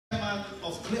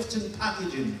of Clifton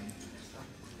Packaging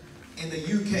in the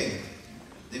UK.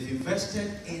 They've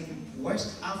invested in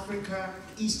West Africa,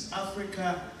 East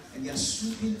Africa, and they're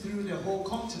sweeping through the whole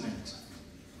continent.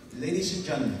 Ladies and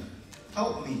gentlemen,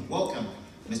 help me welcome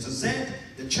Mr. Zed,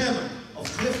 the chairman of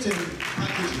Clifton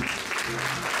Packaging.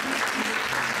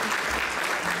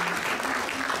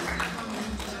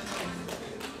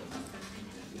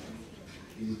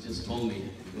 You just told me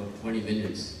you got 20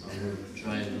 minutes. I will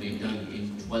try and be done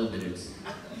in 12 minutes.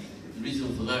 The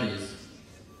reason for that is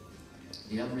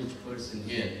the average person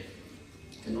here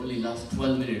can only last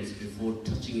 12 minutes before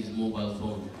touching his mobile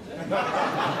phone.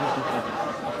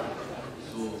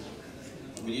 So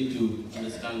we need to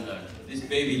understand that. This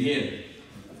baby here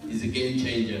is a game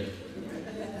changer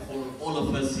for all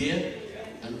of us here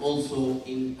and also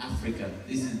in Africa.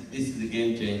 This is the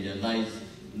game changer, lies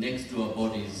next to our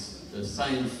bodies. The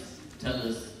science tells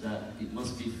us that it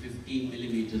must be 15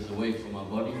 millimeters away from our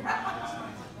body.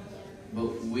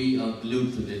 But we are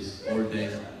glued to this all day,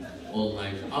 all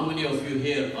night. How many of you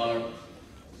here are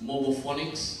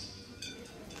mobophonics?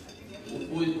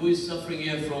 Who is suffering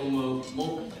here from,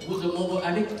 who's a mobile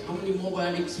addict? How many mobile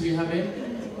addicts we have here?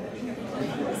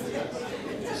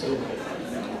 So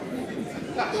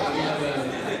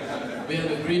we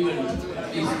have agreement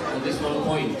at least on this one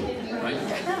point, right?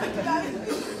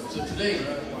 So today,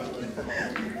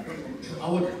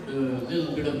 our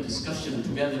little bit of discussion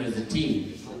together as a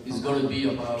team is going to be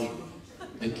about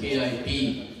the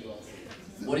KIP.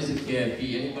 What is a KIP?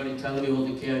 Anybody tell me what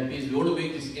the KIP is? We want to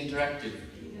make this interactive.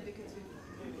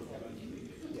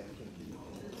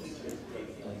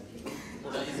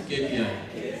 That is KPI.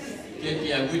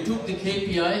 KPI. We took the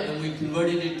KPI and we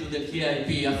converted it to the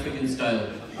KIP African style.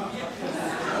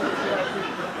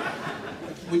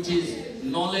 Which is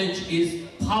knowledge is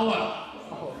power.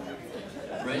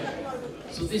 Right?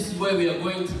 So this is where we are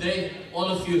going today, all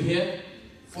of you here.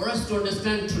 For us to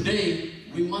understand today,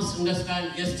 we must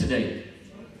understand yesterday.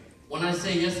 When I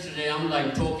say yesterday, I'm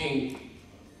like talking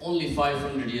only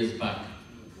 500 years back.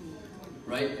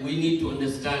 Right? We need to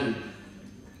understand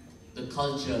the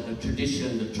culture, the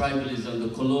tradition, the tribalism,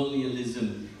 the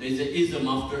colonialism. There's an ism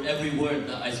after every word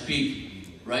that I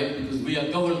speak, right? Because we are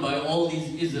governed by all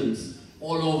these isms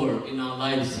all over in our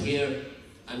lives here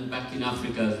and back in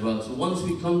Africa as well. So once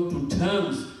we come to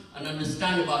terms and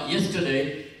understand about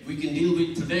yesterday, we can deal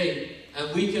with today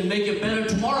and we can make it better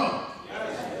tomorrow.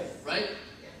 Yes. Right?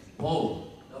 Whoa,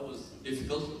 that was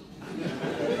difficult.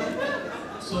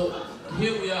 So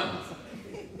here we are.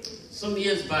 Some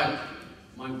years back,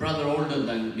 my brother older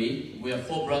than me, we are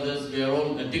 4 brothers, we are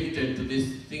all addicted to this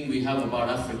thing we have about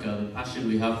Africa, the passion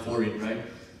we have for it, right?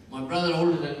 My brother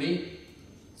older than me,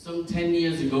 some 10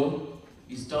 years ago,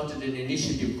 he started an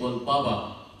initiative called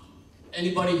Baba.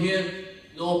 Anybody here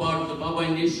know about the Baba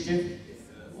initiative?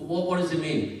 What does it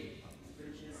mean?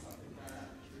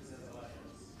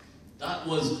 That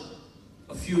was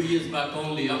a few years back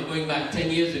only. I'm going back 10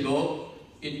 years ago.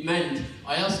 It meant,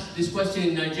 I asked this question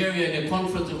in Nigeria in a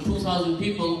conference of 2,000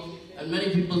 people, and many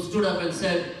people stood up and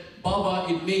said,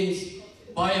 Baba, it means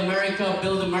buy America,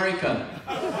 build America.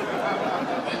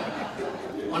 Right?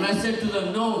 And I said to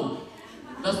them, no,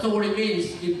 that's not what it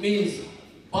means. It means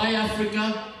buy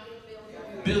Africa,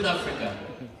 build Africa.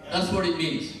 That's what it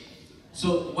means.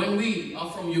 So when we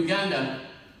are from Uganda,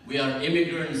 we are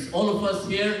immigrants. All of us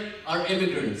here are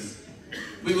immigrants.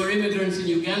 We were immigrants in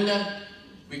Uganda.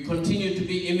 We continue to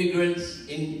be immigrants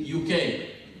in UK.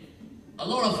 A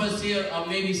lot of us here are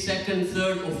maybe 2nd,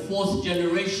 3rd or 4th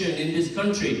generation in this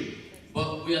country,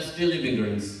 but we are still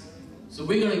immigrants. So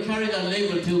we're going to carry that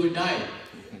label till we die.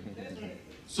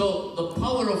 So the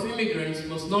power of immigrants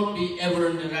must not be ever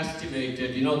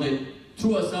underestimated. You know, they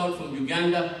threw us out from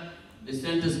Uganda, they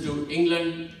sent us to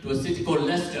England, to a city called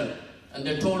Leicester, and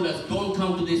they told us, don't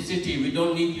come to this city, we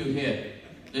don't need you here.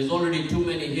 There's already too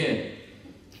many here.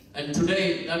 And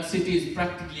today, that city is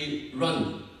practically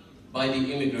run by the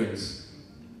immigrants.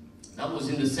 That was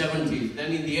in the 70s.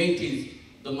 Then in the 80s,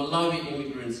 the Malawi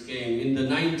immigrants came. In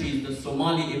the 90s, the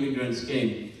Somali immigrants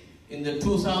came. In the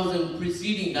 2000s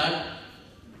preceding that,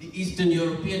 the Eastern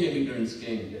European immigrants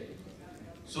came.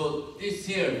 So this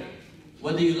here,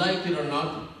 whether you like it or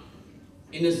not,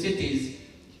 inner cities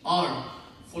are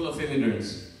full of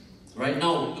immigrants. Right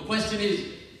now, the question is,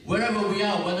 wherever we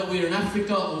are, whether we're in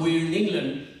Africa or we're in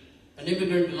England, an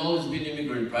immigrant will always be an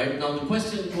immigrant, right? Now the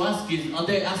question to ask is, are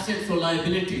they assets or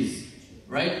liabilities,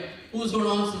 right? Who's going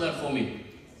to answer that for me?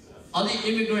 Are the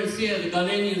immigrants here, the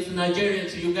Ghanaians, the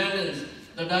Nigerians, the Ugandans,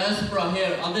 the diaspora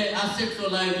here, are they assets or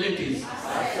liabilities?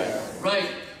 Assets. Right.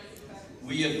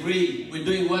 We agree. We're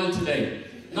doing well today.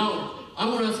 Now, I'm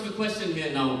going to ask you a question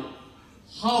here now.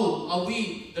 how are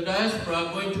we, the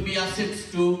diaspora, going to be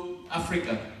assets to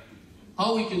Africa?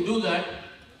 How we can do that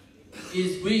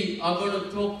is we are going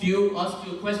to talk to you, ask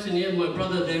you a question here. My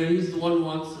brother there, he's the one who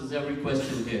answers every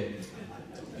question here.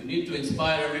 You need to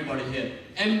inspire everybody here.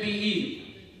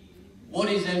 MBE. What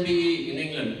is MBE in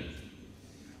England?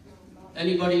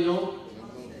 Anybody know?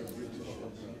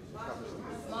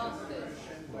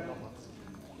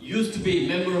 Used to be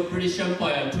member of British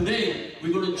Empire. Today,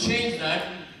 we're going to change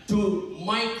that to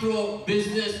micro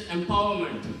business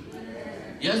empowerment.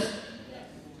 Yes?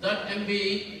 That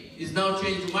MBE is now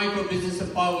changed to micro business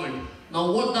empowerment.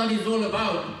 Now what that is all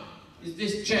about is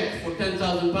this check for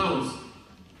 £10,000.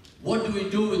 What do we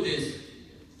do with this?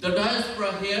 The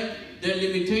diaspora here, their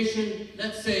limitation,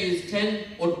 let's say, is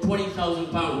 10 or 20,000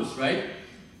 pounds, right?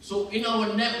 So in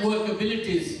our network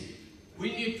abilities,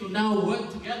 we need to now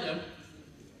work together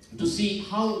to see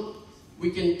how we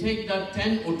can take that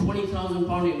 10 or 20,000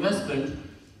 pound investment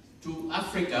to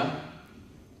Africa.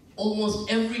 Almost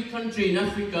every country in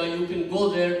Africa, you can go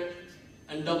there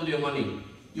and double your money.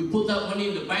 You put that money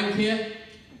in the bank here,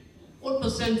 what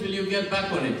percent will you get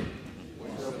back on it?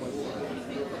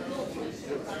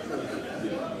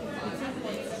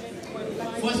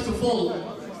 First of all,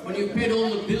 when you paid all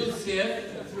the bills here,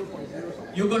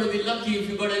 you're going to be lucky if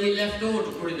you got any left over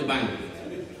to put in the bank.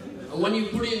 And when you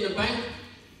put it in the bank,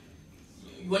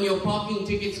 when your parking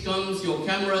tickets comes, your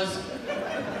cameras,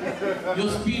 your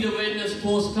speed awareness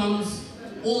course comes,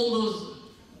 all those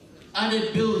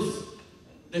added bills,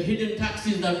 the hidden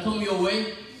taxes that come your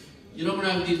way, you're not going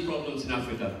to have these problems in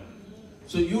Africa.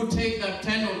 So you take that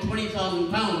 10 or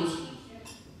 20,000 pounds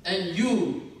and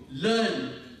you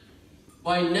learn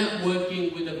by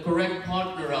networking with a correct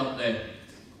partner out there.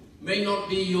 May not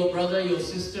be your brother, your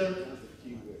sister.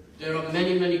 There are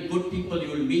many, many good people you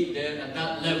will meet there at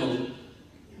that level.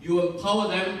 You empower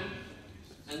them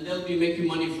and they'll be making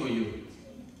money for you.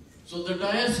 So the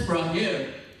diaspora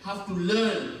here have to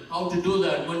learn how to do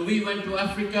that. When we went to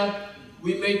Africa,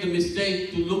 we made the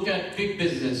mistake to look at big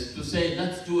business, to say,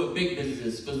 let's do a big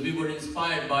business, because we were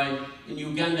inspired by, in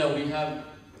Uganda, we have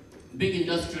big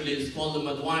industrialists called the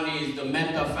Madwanis, the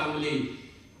Mehta family.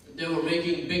 They were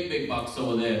making big, big bucks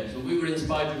over there. So we were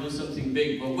inspired to do something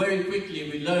big. But very quickly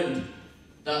we learned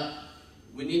that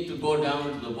we need to go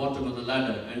down to the bottom of the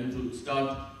ladder and to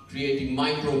start creating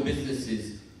micro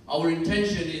businesses. Our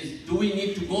intention is, do we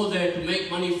need to go there to make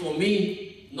money for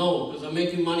me? No, because I'm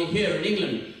making money here in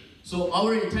England. So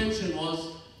our intention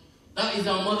was, that is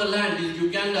our motherland, is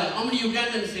Uganda. How many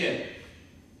Ugandans here?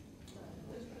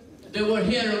 They were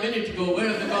here a minute ago. Where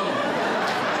have they gone?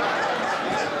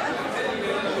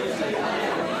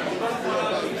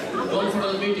 Gone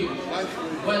for the meeting.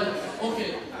 Well,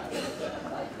 okay.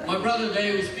 My brother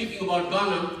there was speaking about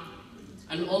Ghana,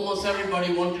 and almost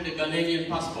everybody wanted a Ghanaian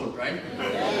passport, right?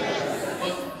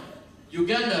 But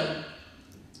Uganda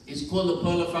is called the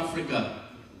Pearl of Africa.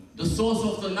 The source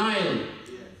of the Nile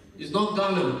is not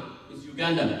Ghana, it's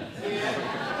Uganda.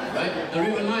 Right? The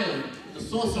River Nile, the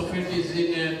source of it is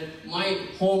in my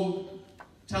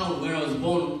hometown where I was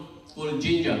born, called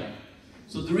Jinja.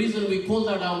 So the reason we call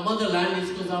that our motherland is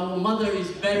because our mother is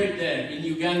buried there in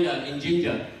Uganda, in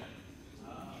Jinja.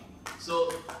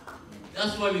 So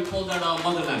that's why we call that our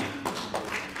motherland.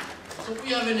 So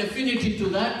we have an affinity to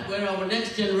that, where our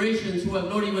next generations who have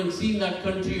not even seen that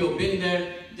country or been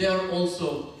there, they are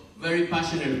also very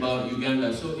passionate about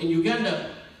Uganda. So in Uganda,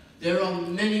 there are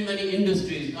many, many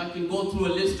industries. I can go through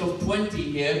a list of 20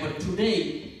 here, but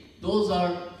today, those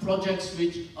are projects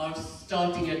which are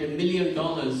starting at $1 million,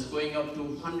 going up to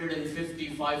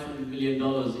 $150, $500 million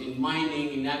in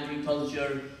mining, in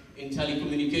agriculture, in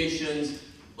telecommunications.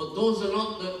 But those are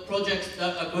not the projects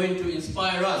that are going to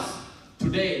inspire us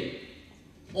today.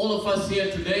 All of us here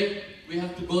today, we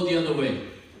have to go the other way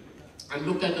and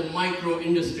look at the micro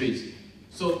industries.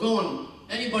 So go on,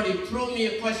 anybody throw me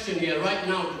a question here right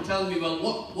now to tell me, well,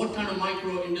 what kind of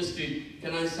micro industry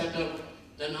can I set up?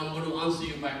 Then I'm going to answer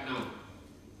you back now.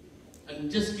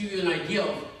 And just give you an idea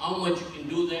of how much you can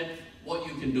do there, what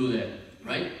you can do there,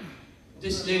 right?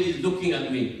 This lady is looking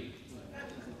at me.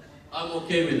 I'm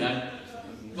okay with that.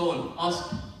 Go on,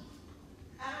 ask.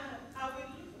 I will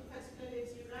look for particularly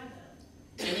Uganda.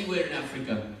 Anywhere in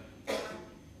Africa.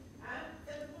 At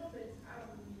the moment,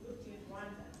 I'm looking at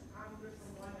Rwanda. I'm from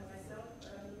Rwanda myself,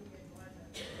 but I'm looking at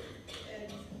Rwanda. And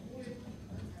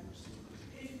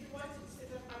if you want to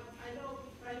set up, I know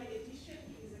value addition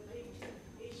is a big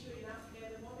issue in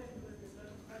Africa at the moment because there's a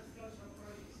lot of agricultural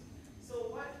produce.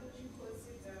 So what would you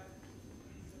consider?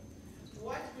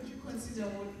 What would you consider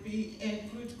would be a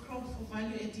good crop for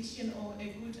value addition or a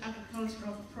good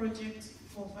agricultural project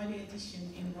for value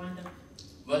addition in Rwanda?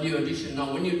 value addition.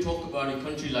 Now, when you talk about a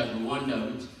country like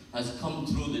Rwanda, which has come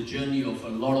through the journey of a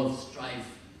lot of strife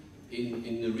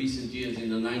in the recent years, in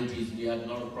the 90s, we had a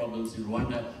lot of problems in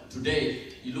Rwanda.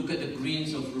 Today, you look at the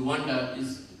Greens of Rwanda,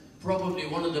 is probably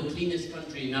one of the cleanest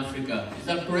countries in Africa. Is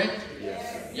that correct?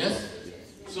 Yes. Yes?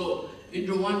 So, in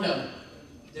Rwanda,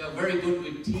 they are very good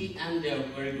with tea and they are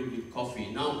very good with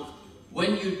coffee. Now,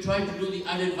 when you try to do the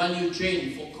added value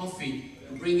chain for coffee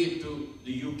to bring it to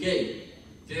the UK,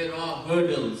 there are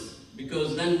hurdles,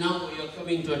 because then now we are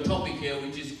coming to a topic here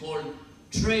which is called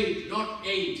trade, not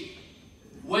aid.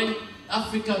 When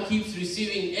Africa keeps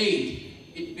receiving aid,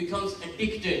 it becomes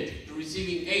addicted to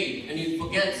receiving aid and it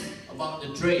forgets about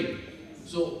the trade.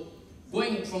 So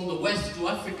going from the West to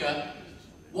Africa,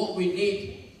 what we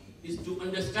need is to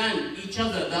understand each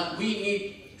other that we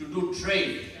need to do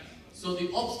trade. So the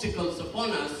obstacles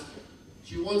upon us,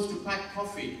 she wants to pack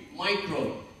coffee,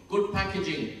 micro, good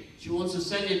packaging. She wants to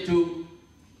send it to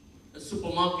a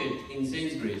supermarket in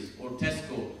Sainsbury's or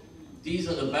Tesco. These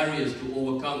are the barriers to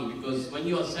overcome, because when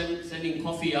you are sending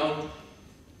coffee out,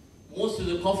 most of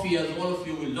the coffee, as all of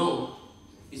you will know,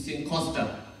 is in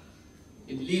Costa.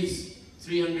 It leaves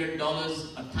 $300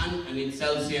 a ton and it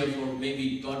sells here for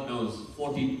maybe, God knows,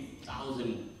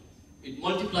 40,000. It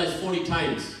multiplies 40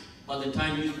 times by the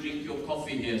time you drink your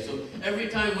coffee here. So every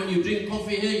time when you drink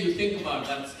coffee here, you think about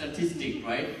that statistic,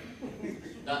 right?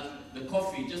 That the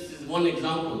coffee, just as one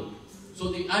example.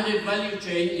 So the added value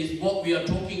chain is what we are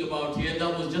talking about here.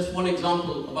 That was just one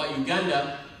example about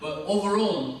Uganda, but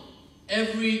overall,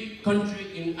 every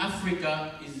country in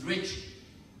Africa is rich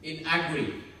in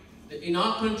agri. In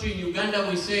our country, in Uganda,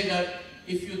 we say that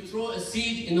if you throw a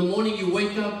seed, in the morning you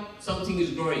wake up, something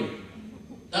is growing.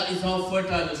 That is how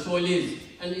fertile the soil is.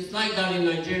 And it's like that in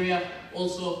Nigeria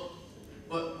also,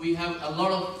 but we have a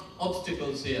lot of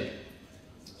obstacles here.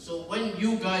 So when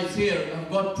you guys here have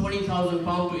got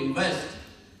 £20,000 to invest,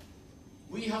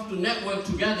 we have to network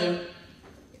together.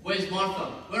 Where's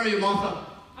Martha? Where are you, Martha?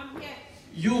 I'm here.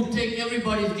 You take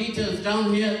everybody's details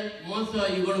down here.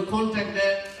 Martha, you're going to contact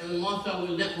there, and Martha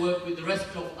will network with the rest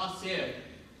of us here.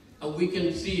 And we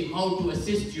can see how to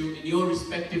assist you in your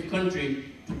respective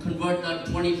country to convert that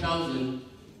 20,000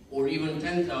 or even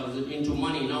 10,000 into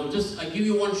money. Now, I give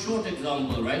you one short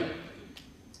example, right?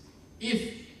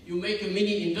 If you make a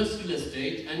mini industrial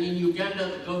estate, and in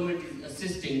Uganda the government is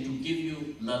assisting to give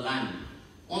you the land.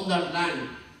 On that land,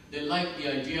 they like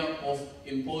the idea of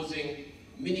imposing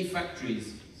mini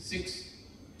factories,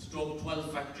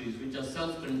 6/12 factories, which are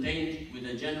self-contained with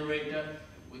a generator,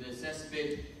 with a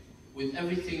cesspit, with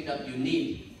everything that you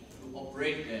need to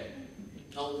operate there.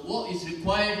 Now, what is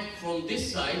required from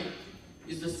this side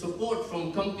is the support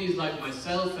from companies like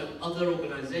myself and other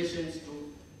organizations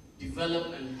to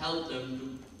develop and help them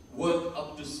to work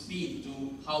up to speed to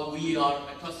how we are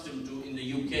accustomed to in the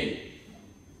UK.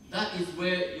 That is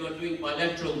where you are doing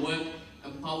bilateral work,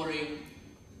 empowering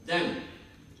them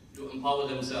to empower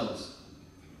themselves.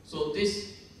 So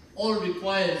this all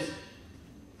requires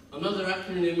another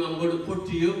acronym I'm going to put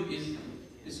to you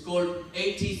is called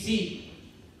ATC.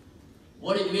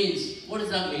 What it means? What does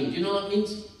that mean? Do you know what it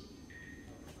means?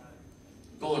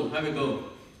 Go on, have a go.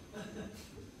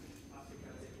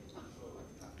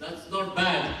 That's not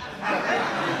bad.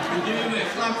 You give him a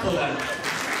clap for that.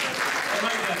 I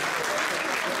like that.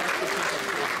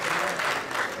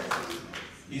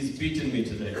 He's beaten me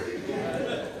today.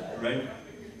 Right?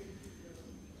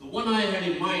 The one I had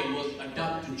in mind was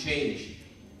adapt to change.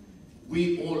 We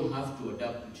all have to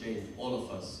adapt to change, all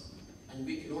of us. And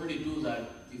we can only do that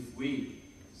if we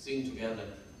sing together.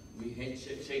 We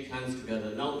shake hands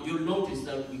together. Now, you'll notice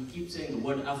that we keep saying the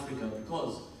word Africa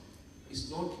because it's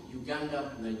not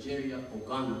Uganda, Nigeria, or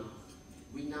Ghana.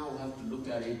 We now have to look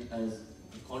at it as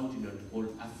a continent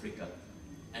called Africa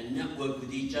and network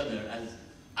with each other as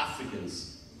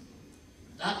Africans.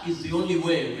 That is the only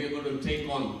way we're going to take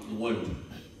on the world.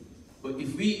 But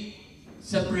if we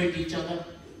separate each other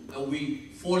and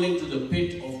we fall into the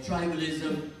pit of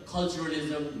tribalism,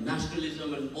 culturalism,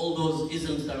 nationalism, and all those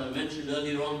isms that I mentioned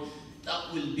earlier on,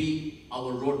 that will be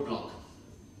our roadblock,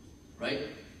 right?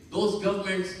 Those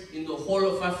governments in the whole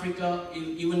of Africa,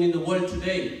 even in the world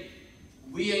today,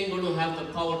 we ain't going to have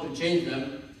the power to change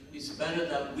them. It's better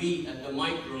that we, at the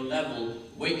micro level,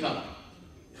 wake up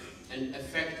and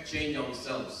affect change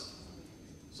ourselves.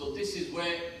 So this is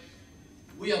where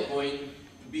we are going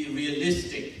to be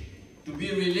realistic. To be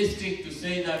realistic, to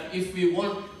say that if we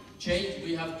want change,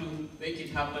 we have to make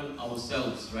it happen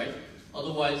ourselves, right?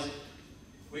 Otherwise,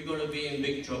 we're going to be in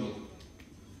big trouble.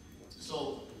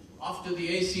 So, after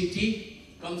the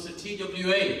ACT comes the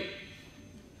TWA.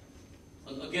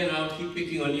 And again, I'll keep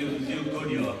picking on you because you're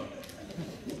good, you are.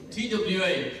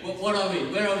 TWA, what are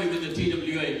we? Where are we with the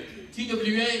TWA?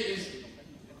 TWA is...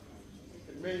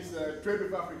 It means Trade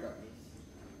with Africa.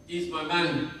 He's my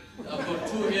man. I've got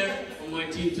two here on my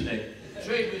team today.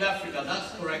 Trade with Africa,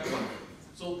 that's the correct one.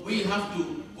 So we have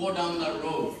to go down that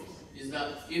road. Is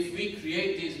that if we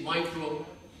create these micro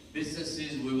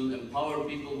businesses, we will empower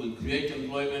people, we'll create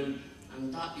employment,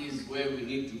 and that is where we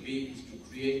need to be, is to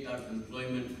create that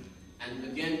employment. And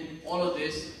again, all of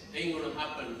this ain't going to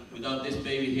happen without this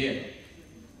baby here.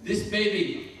 This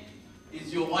baby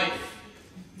is your wife.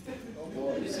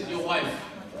 This is your wife.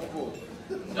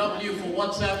 W for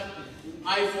WhatsApp,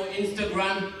 I for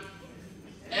Instagram,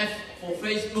 F for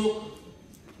Facebook,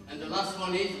 and the last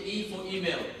one is E for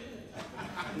email.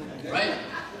 Right?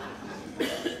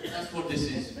 That's what this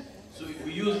is. So if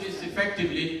we use this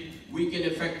effectively, we can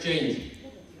effect change.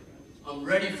 I'm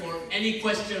ready for any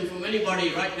question from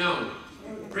anybody right now.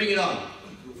 Bring it on.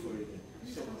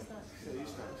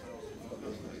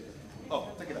 Oh,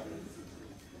 take it up.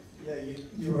 Yeah,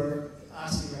 you were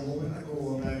asking a moment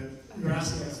ago about, you were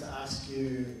asking us to ask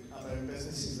you about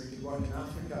businesses that could work in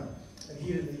Africa. And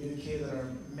here in the UK there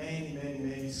are many, many,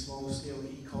 many small-scale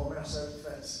e-commerce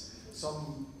outfits,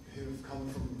 some who've come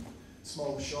from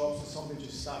small shops and some who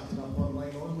just started up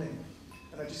online only.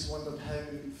 And I just wondered how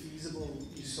feasible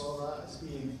you saw that as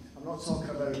being. I'm not talking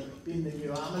about being the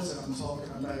new Amazon, I'm talking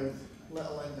about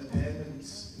little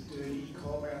independents doing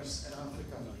e-commerce in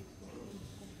Africa.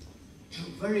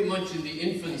 Very much in the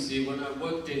infancy. When I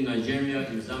worked in Nigeria,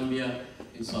 in Zambia,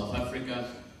 in South Africa,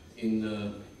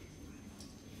 in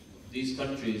these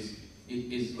countries,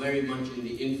 it is very much in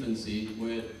the infancy,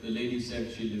 where the lady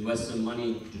said she'll invest some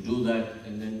money to do that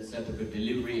and then set up a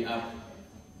delivery app.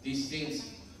 These things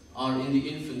are in the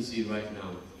infancy right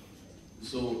now.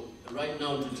 So right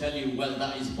now to tell you, well,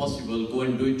 that is possible, go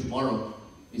and do it tomorrow,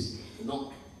 is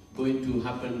not going to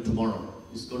happen tomorrow.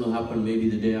 It's going to happen maybe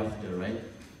the day after, right?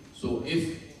 So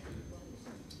if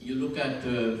you look at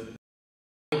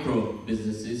micro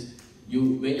businesses, you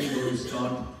mainly going to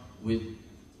start with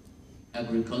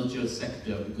agriculture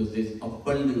sector, because there's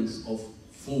abundance of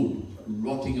food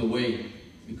rotting away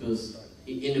because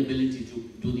inability to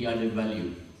do the added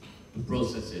value, to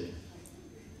process it.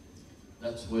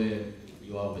 That's where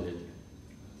you are with it.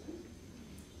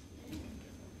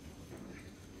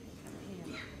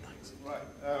 Right.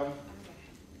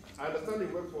 I understand you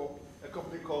work for a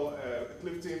company called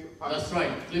Clifton Packaging. That's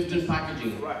right, Clifton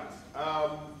Packaging. Right.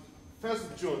 1st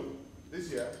of June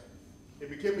this year, it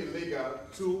became illegal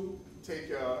to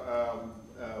take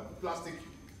plastic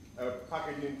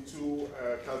packaging to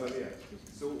Tanzania.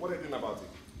 So what are you doing about it?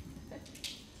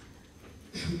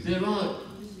 There are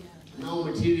now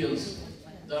materials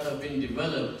that have been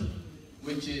developed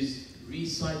which is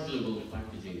recyclable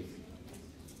packaging.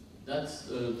 That's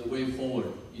the way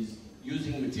forward, is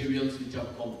using materials which are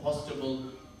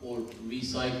compostable or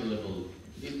recyclable.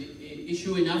 The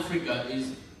issue in Africa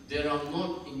is there are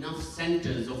not enough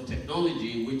centers of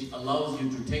technology which allows you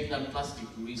to take that plastic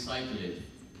to recycle it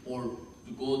or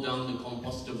to go down the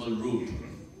compostable route.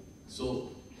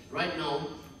 So right now,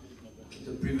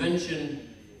 the prevention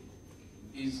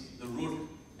is the route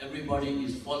everybody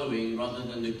is following rather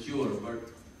than the cure,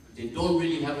 but they don't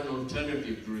really have an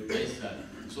alternative to replace that.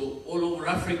 So all over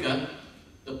Africa,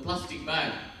 the plastic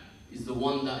bag is the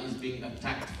one that is being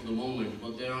attacked for the moment,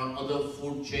 but there are other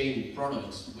food chain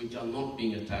products which are not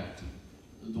being attacked.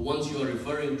 The ones you are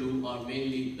referring to are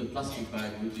mainly the plastic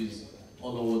bag, which is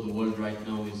all over the world right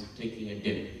now is taking a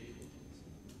dip.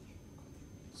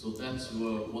 So that's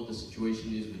what the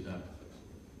situation is with that.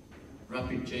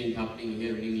 Rapid change happening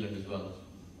here in England as well.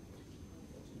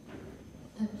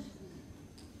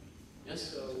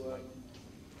 Yes? So,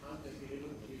 I'm thinking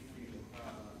if you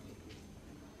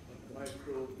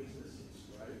micro businesses,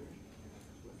 right?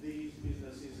 These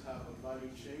businesses have a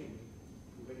value chain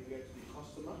when you get to the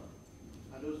customer,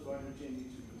 and those value chain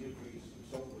need to be delivered in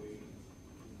some way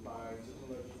by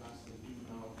technology as they do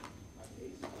now at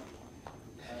ACE.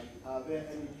 Are there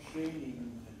any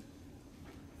training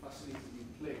facilities in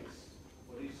place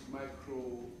for these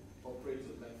micro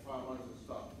operators like farmers and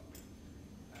stuff,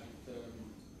 and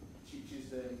teaches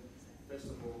them, first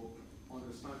of all,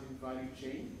 understanding value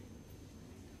chain,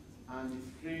 and is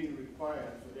training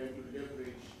required for them to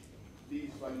leverage these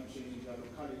value chains in their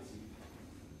locality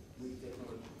with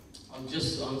technology? I'll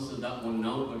just answer that one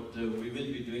now, but we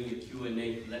will be doing a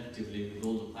Q&A collectively with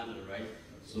all the panel, right?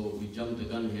 So we jumped the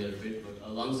gun here a bit, but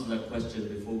I'll answer that question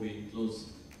before we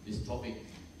close this topic.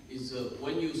 Is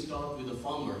when you start with a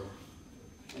farmer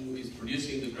who is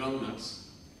producing the groundnuts,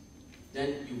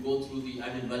 then you go through the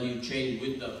added value chain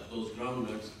with those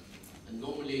groundnuts, and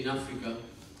normally in Africa,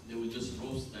 they will just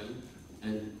roast them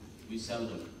and we sell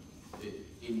them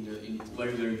in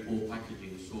very, very poor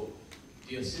packaging. So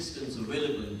the assistance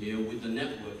available here with the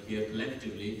network here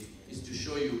collectively is to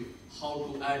show you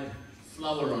how to add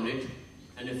flour on it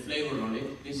and a flavor on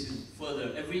it. This is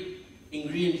further, every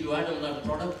ingredient you add on that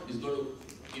product is going to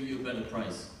give you a better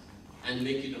price and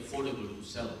make it affordable to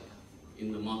sell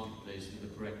in the marketplace with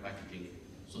the correct packaging.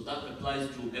 So that applies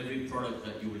to every product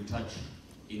that you will touch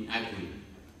in agri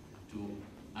to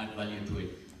add value to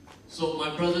it. So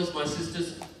my brothers, my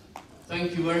sisters,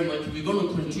 thank you very much. We're going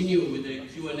to continue with the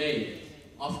Q&A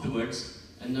afterwards,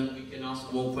 and then we can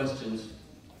ask more questions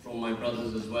from my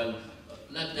brothers as well.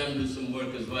 Let them do some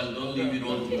work as well. Don't leave it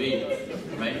all to me,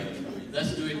 right?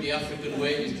 Let's do it the African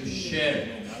way, is to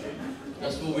share.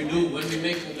 That's what we do. When we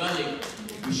make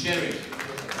ugali, we share it.